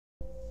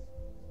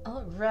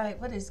All right,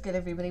 what is good,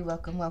 everybody?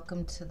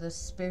 Welcome to the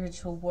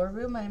Spiritual War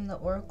Room. I'm the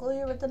Oracle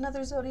here with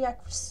another zodiac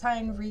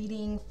sign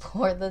reading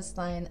for the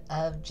sign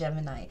of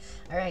Gemini.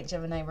 All right,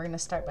 Gemini, we're going to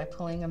start by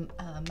pulling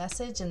a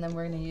message, and then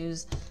we're going to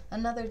use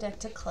another deck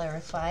to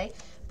clarify.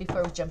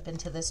 Before we jump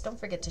into this, don't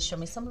forget to show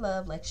me some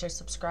love, like, share,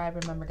 subscribe.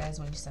 Remember,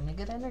 guys, when you send me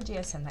good energy,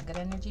 I send that good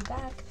energy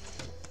back.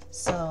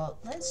 So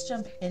let's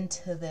jump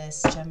into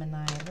this,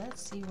 Gemini.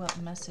 Let's see what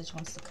message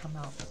wants to come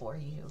out for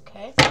you,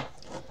 okay?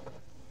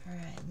 All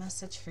right,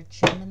 message for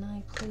Gemini,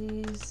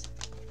 please.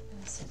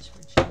 Message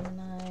for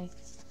Gemini.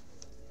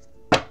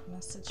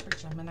 Message for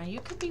Gemini.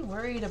 You could be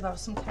worried about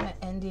some kind of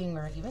ending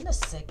or even a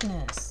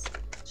sickness,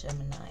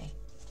 Gemini.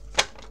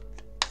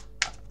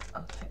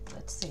 Okay,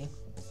 let's see.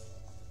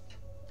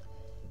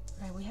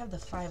 All right, we have the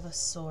Five of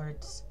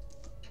Swords.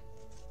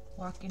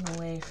 Walking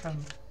away from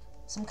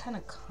some kind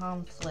of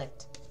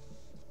conflict.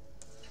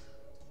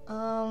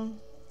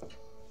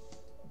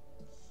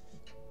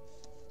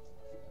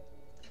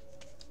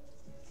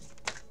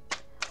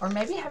 Or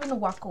maybe having to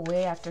walk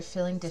away after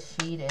feeling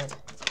defeated.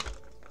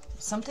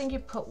 Something you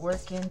put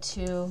work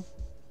into.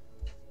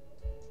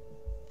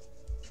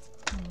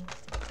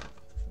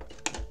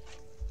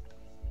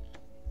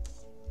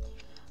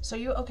 So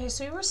you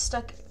were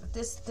stuck.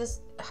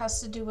 This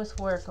has to do with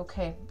work,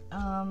 okay.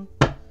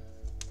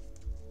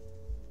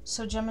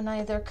 So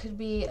Gemini, there could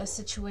be a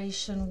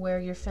situation where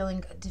you're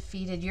feeling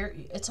defeated.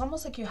 It's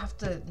almost like you have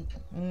to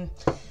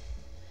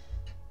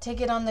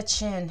take it on the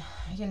chin.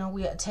 You know,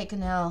 we take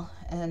an L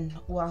and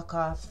walk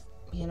off.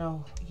 You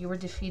know, you were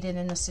defeated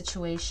in a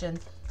situation,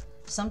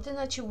 something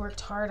that you worked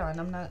hard on.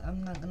 I'm not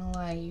gonna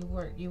lie.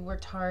 You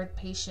worked hard,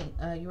 patient.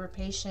 You were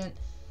patient.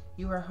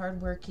 You were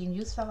hardworking.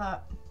 You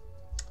thought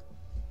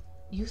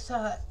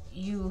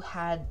you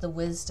had the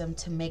wisdom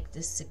to make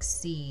this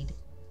succeed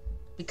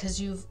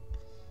because you've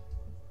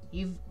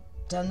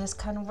done this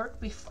kind of work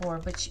before.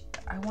 But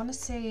I want to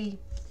say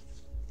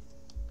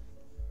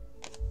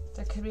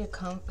there could be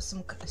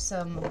some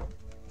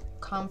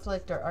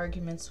conflict or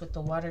arguments with the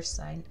water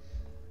sign,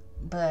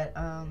 but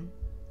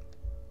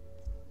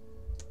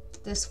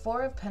this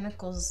Four of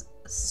Pentacles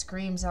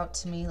screams out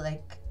to me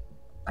like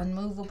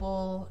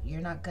unmovable.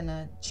 You're not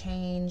gonna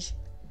change.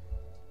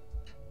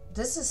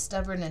 This is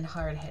stubborn and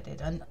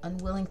hard-headed,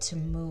 unwilling to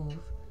move.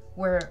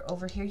 Where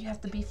over here you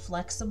have to be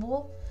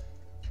flexible.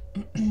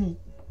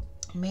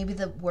 Maybe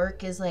the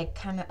work is like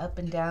kind of up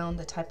and down.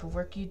 The type of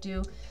work you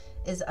do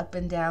is up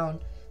and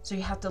down. So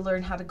you have to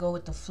learn how to go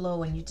with the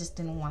flow, and you just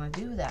didn't want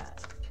to do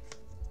that.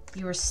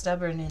 You were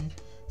stubborn and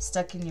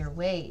stuck in your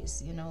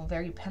ways, you know,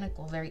 very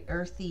pentacle, very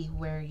earthy,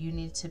 where you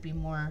need to be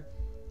more,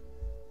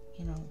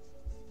 you know,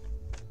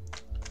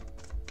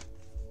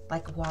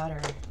 like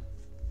water.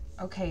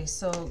 Okay,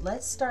 so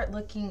let's start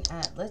looking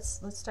at,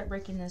 let's start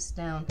breaking this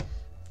down.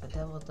 The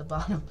devil at the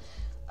bottom.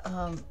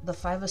 The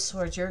Five of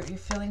Swords, you're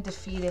feeling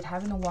defeated,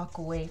 having to walk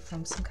away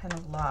from some kind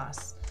of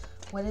loss.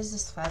 What is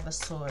this Five of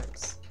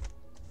Swords?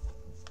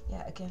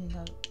 Yeah, again,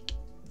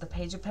 the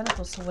Page of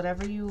Pentacles. So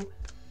whatever you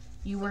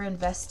were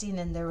investing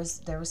in, there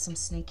was some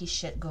sneaky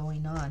shit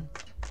going on.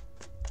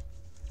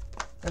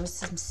 There was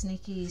some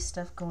sneaky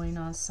stuff going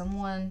on.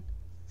 Someone,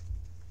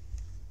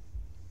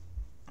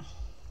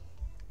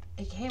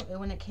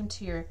 when it came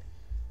to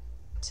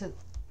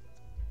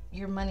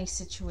your money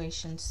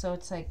situation. So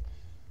it's like,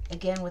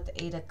 again, with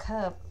the Eight of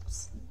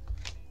Cups,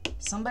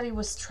 somebody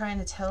was trying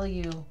to tell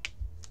you,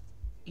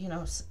 you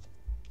know,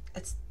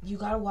 you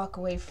got to walk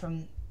away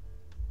from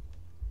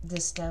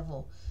this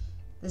devil.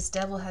 This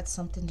devil had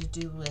something to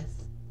do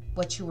with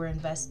what you were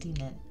investing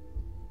in.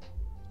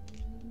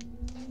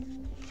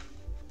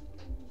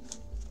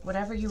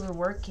 Whatever you were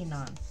working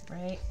on,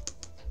 right?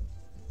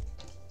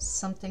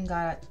 Something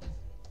got...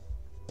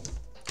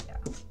 Yeah.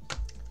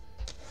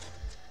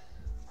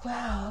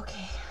 Wow,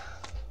 okay.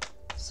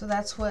 So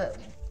that's what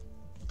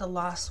the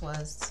loss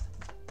was.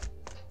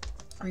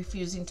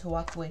 Refusing to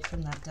walk away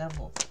from that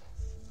devil.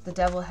 The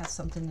devil has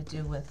something to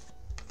do with...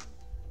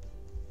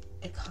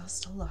 It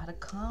caused a lot of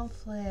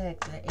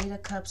conflict. The Eight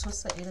of Cups.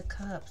 What's the Eight of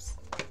Cups?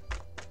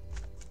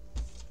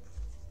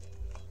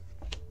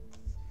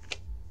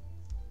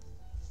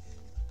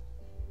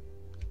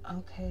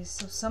 Okay,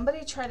 so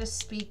somebody tried to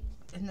speak,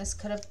 and this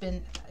could have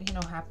been, you know,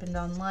 happened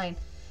online,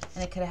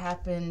 and it could have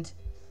happened,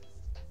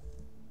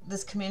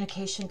 this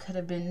communication could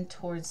have been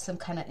towards some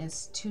kind of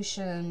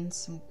institution,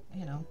 some,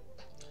 you know,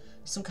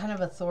 some kind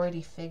of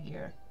authority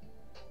figure.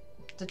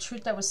 The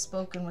truth that was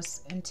spoken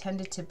was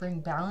intended to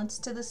bring balance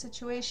to the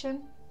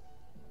situation,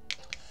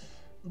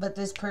 but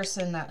this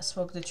person that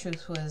spoke the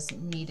truth was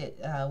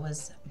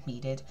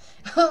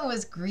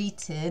was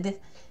greeted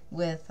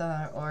with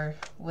or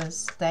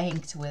was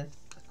thanked with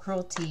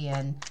cruelty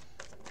and,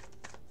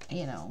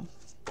 you know,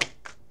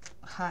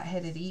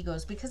 hot-headed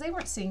egos, because they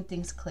weren't seeing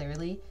things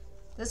clearly.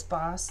 This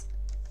boss,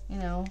 you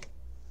know,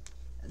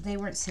 they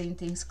weren't seeing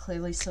things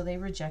clearly, so they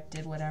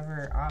rejected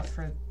whatever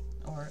offer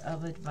or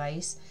of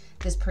advice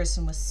this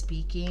person was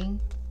speaking.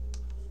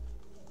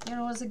 You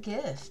know, it was a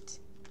gift.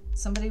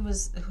 Somebody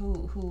was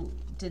who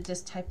did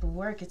this type of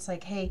work. It's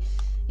like, hey,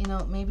 you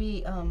know,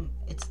 maybe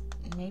it's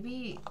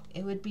maybe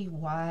it would be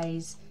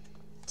wise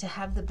to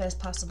have the best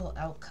possible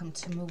outcome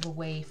to move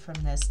away from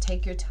this.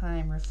 Take your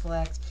time,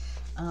 reflect,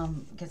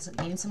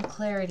 gain some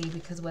clarity,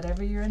 because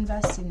whatever you're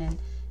investing in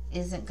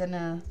isn't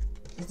gonna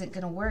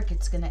work.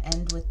 It's gonna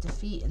end with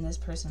defeat. And this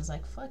person's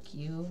like, fuck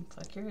you,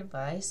 fuck your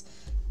advice,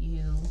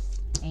 you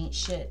ain't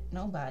shit,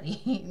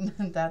 nobody.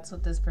 That's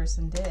what this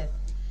person did.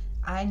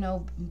 I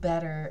know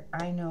better.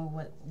 I know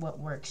what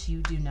works.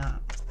 You do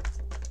not.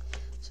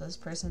 So this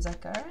person's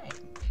like, all right.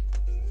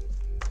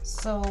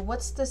 So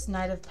what's this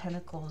Knight of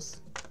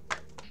Pentacles?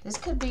 This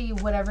could be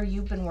whatever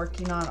you've been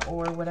working on,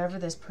 or whatever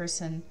this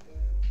person,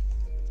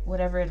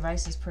 whatever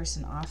advice this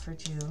person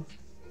offered you.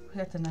 We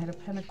got the Knight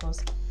of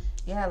Pentacles.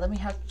 Yeah, let me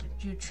help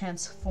you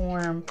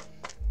transform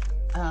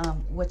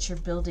what you're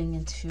building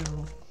into.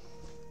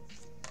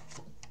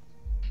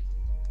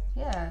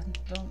 Yeah,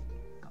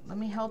 let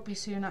me help you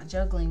so you're not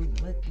juggling.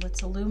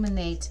 Let's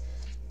illuminate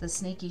the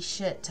sneaky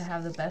shit to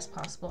have the best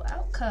possible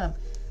outcome.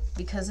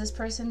 Because this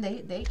person,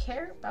 they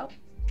care about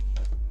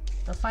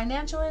the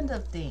financial end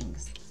of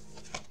things.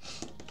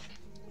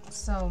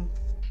 So,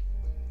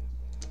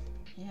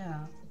 yeah.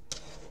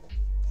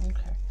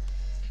 Okay.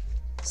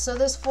 So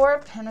this Four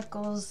of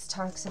Pentacles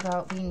talks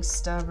about being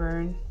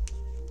stubborn,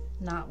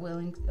 not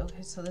willing.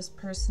 Okay, so this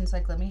person's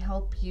like, let me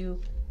help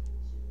you.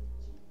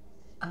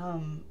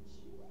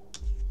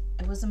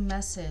 It was a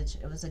message.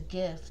 It was a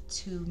gift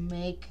to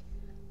make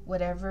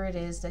whatever it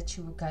is that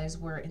you guys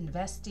were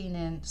investing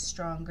in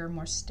stronger,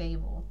 more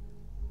stable.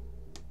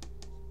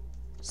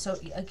 So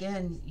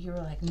again, you were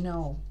like,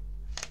 no,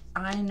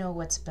 I know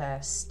what's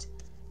best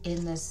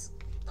in this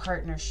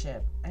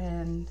partnership.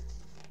 And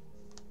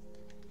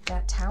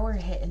that tower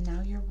hit, and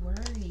now you're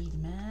worried,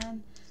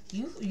 man.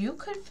 You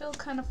could feel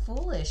kind of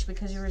foolish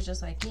because you were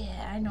just like,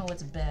 yeah, I know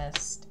what's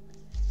best.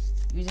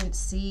 You didn't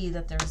see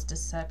that there was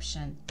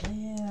deception.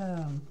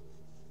 Damn.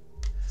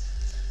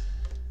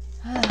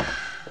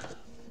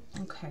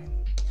 Okay.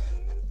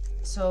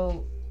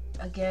 So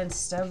again,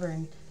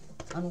 stubborn,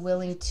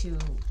 unwilling to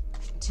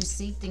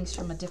see things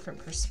from a different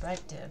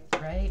perspective,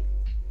 right?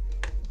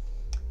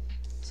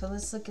 So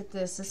let's look at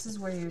this. This is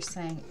where you're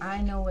saying,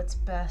 I know what's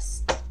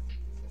best.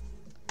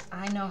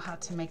 I know how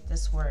to make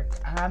this work.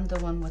 I'm the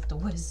one with the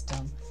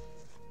wisdom.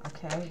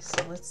 Okay,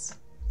 so let's...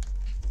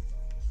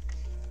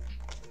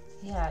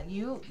 Yeah,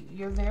 you're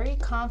very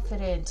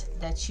confident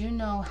that you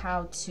know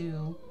how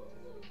to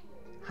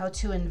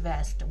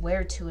invest,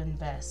 where to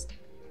invest.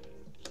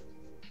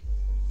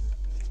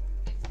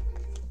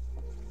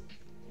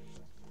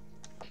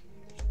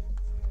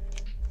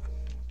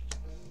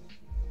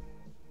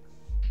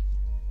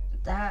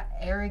 That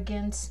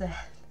arrogance,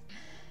 that,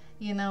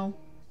 you know,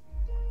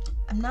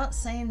 I'm not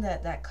saying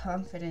that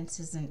confidence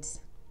isn't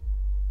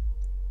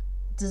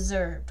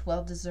deserved,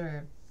 well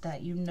deserved,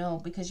 that you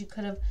know, because you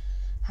could have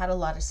had a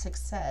lot of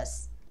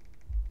success.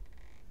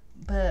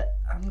 But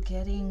I'm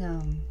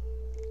getting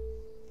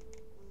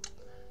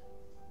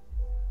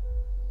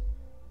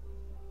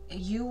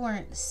you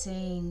weren't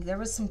seeing, there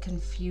was some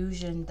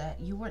confusion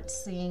that you weren't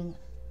seeing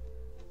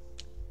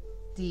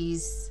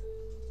these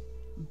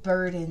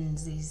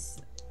burdens, these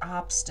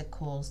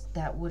obstacles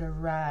that would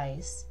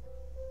arise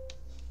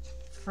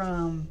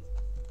from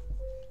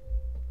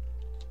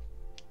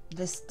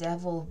this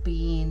devil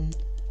being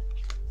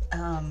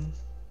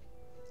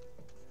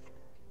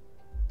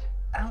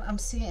I'm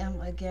seeing,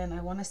 again,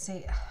 I want to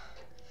say,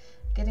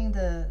 getting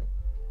the,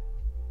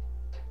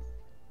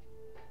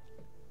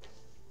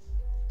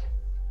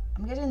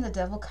 I'm getting the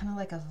devil kind of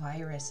like a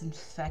virus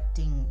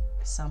infecting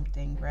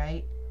something,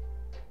 right?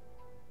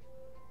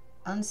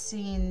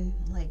 Unseen,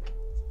 like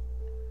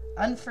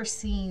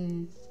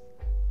unforeseen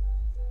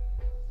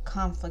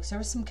conflicts. There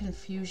was some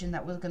confusion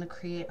that was going to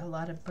create a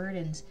lot of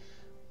burdens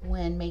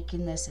when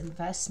making this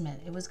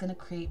investment. It was going to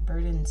create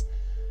burdens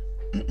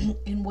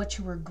in what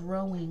you were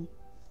growing.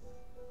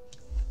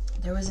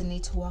 There was a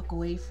need to walk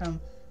away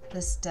from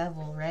this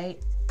devil, right?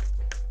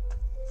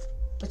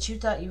 But you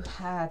thought you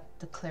had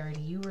the clarity.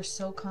 You were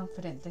so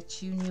confident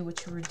that you knew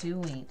what you were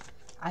doing.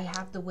 I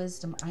have the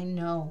wisdom. I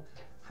know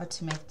how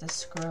to make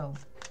this grow.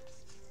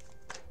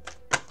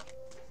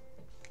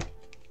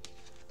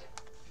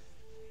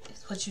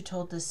 It's what you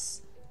told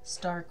this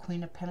Star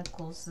Queen of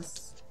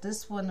Pentacles.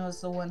 This one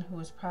was the one who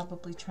was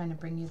probably trying to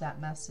bring you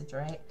that message,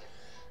 right?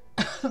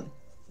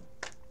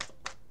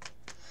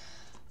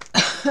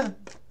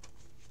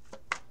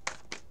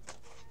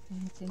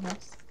 Anything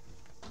else?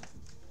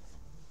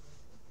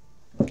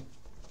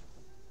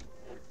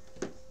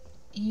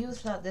 You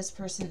thought this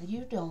person,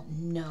 you don't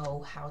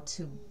know how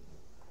to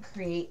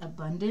create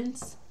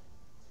abundance.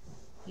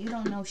 You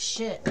don't know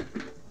shit.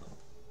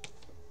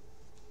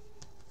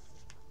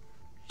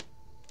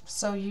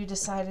 So you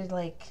decided,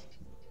 like,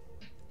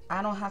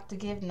 I don't have to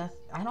give nothing.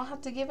 I don't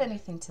have to give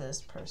anything to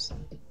this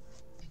person.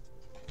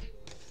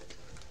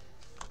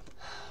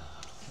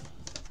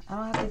 I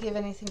don't have to give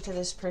anything to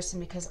this person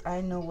because I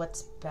know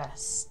what's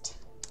best.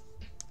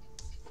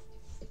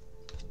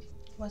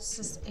 What's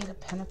this Eight of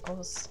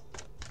Pentacles?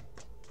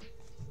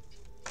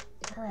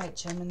 All right,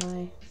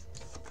 Gemini.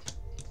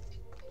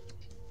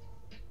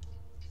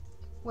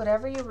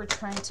 whatever you were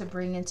trying to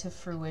bring into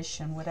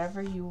fruition,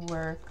 whatever you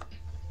were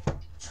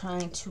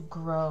trying to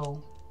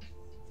grow,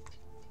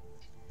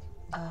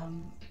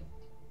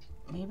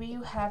 maybe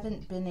you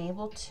haven't been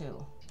able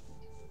to.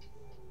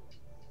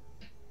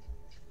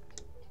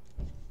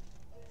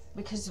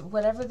 Because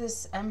whatever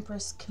this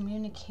Empress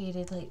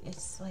communicated, like,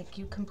 it's like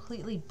you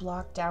completely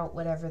blocked out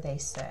whatever they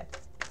said.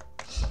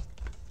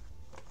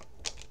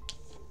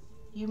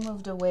 You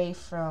moved away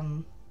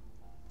from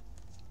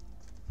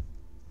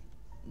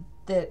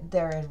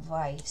their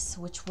advice,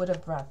 which would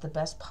have brought the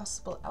best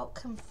possible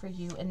outcome for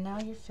you, and now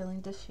you're feeling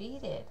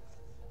defeated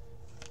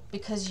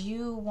because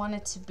you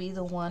wanted to be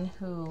the one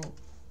who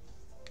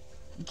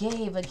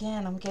gave.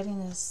 Again, I'm getting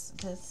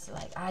this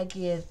like, I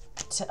give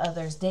to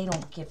others, they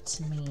don't give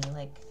to me.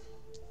 Like,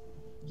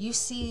 you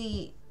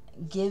see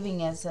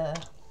giving as a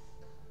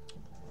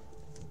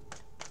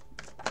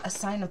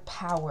sign of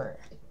power.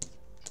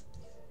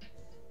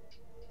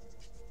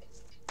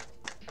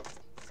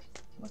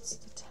 What's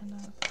the 10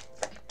 of?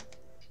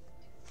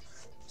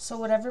 So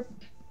whatever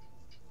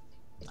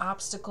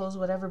obstacles,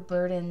 whatever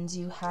burdens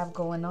you have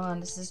going on,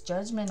 this is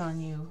judgment on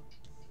you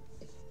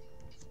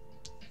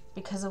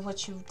because of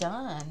what you've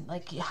done.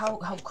 Like, how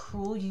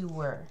cruel you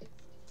were.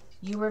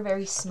 You were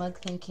very smug,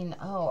 thinking,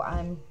 oh,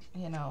 I'm,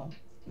 you know,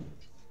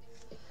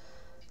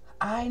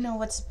 I know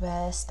what's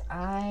best.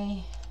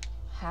 I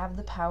have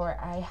the power.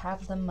 I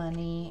have the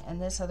money. And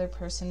this other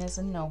person is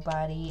a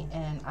nobody.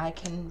 And I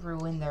can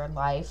ruin their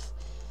life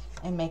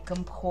and make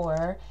them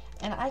poor.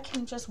 And I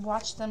can just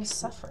watch them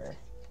suffer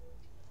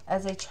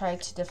as they try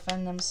to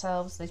defend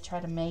themselves. They try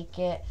to make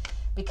it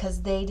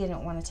because they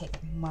didn't want to take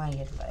my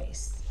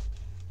advice.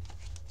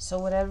 So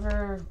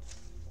whatever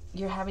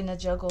you're having to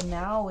juggle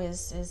now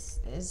is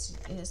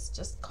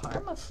just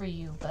karma for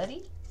you,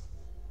 buddy.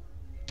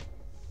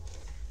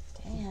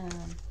 Damn.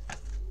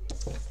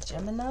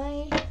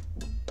 Gemini.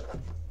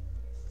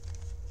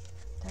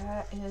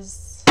 That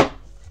is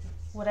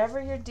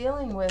whatever you're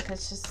dealing with.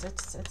 It's just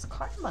it's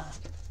karma.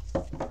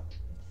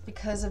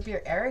 Because of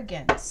your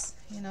arrogance,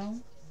 you know,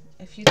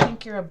 if you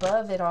think you're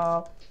above it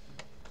all,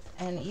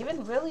 and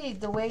even really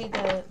the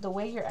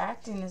way you're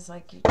acting is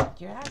like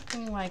you're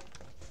acting like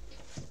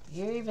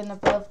you're even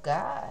above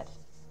God,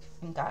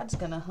 and God's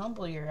gonna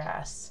humble your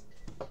ass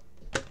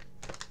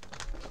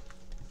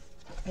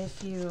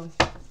if you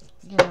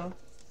know,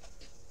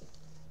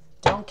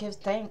 don't give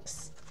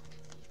thanks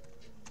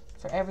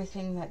for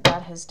everything that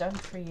God has done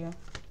for you.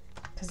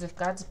 Because if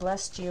God's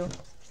blessed you,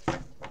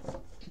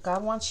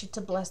 God wants you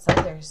to bless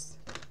others.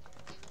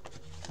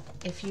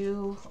 If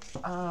you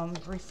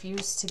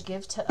refuse to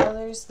give to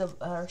others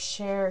or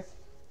share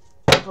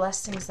the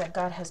blessings that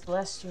God has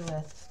blessed you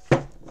with,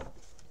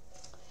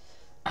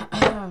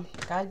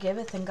 God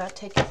giveth and God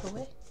taketh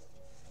away.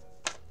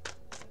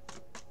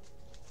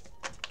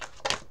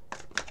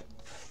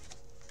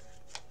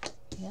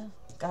 Yeah,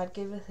 God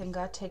giveth and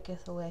God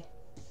taketh away.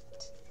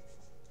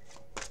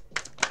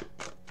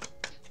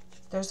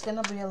 There's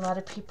going to be a lot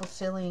of people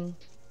feeling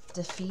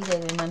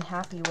defeated and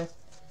unhappy with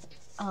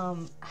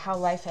how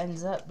life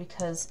ends up,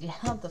 because you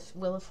have the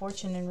Wheel of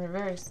Fortune in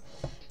reverse.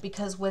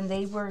 Because when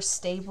they were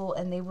stable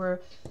and they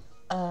were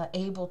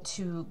able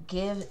to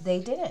give, they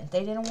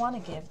didn't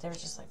want to give. They were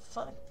just like,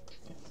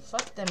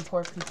 fuck them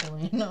poor people,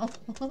 you know.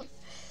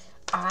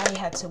 I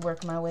had to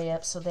work my way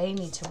up, so they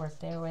need to work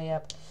their way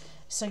up.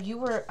 So you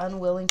were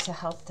unwilling to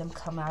help them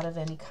come out of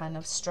any kind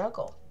of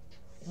struggle,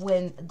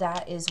 when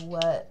that is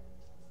what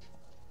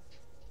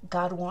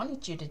God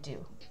wanted you to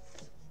do.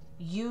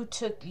 You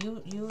took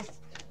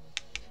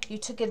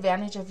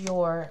advantage of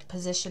your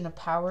position of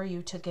power.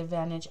 You took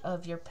advantage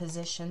of your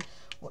position.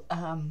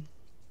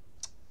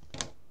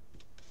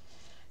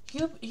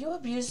 You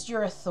abused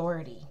your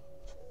authority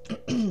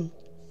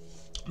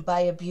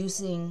by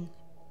abusing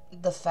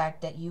the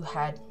fact that you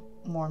had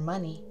more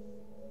money.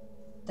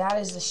 That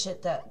is the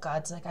shit that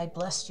God's like, I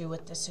blessed you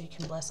with this so you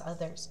can bless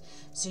others,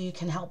 so you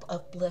can help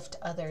uplift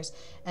others.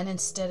 And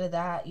instead of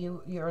that,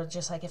 you're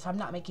just like, if I'm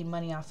not making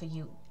money off of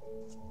you,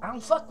 I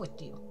don't fuck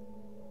with you.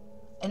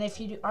 And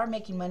if you are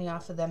making money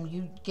off of them,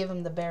 you give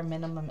them the bare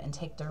minimum and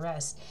take the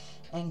rest.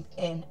 And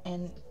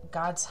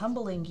God's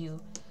humbling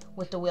you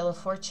with the Wheel of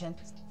Fortune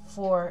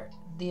for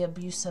the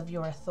abuse of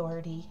your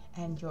authority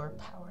and your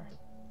power.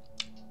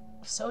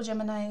 So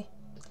Gemini,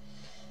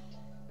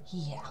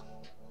 yeah,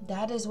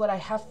 that is what I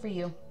have for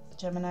you,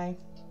 Gemini.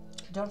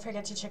 Don't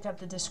forget to check out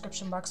the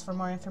description box for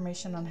more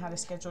information on how to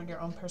schedule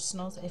your own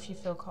personals if you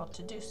feel called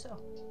to do so.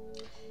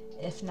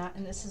 If not,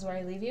 and this is where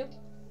I leave you,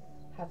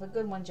 have a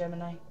good one,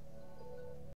 Gemini.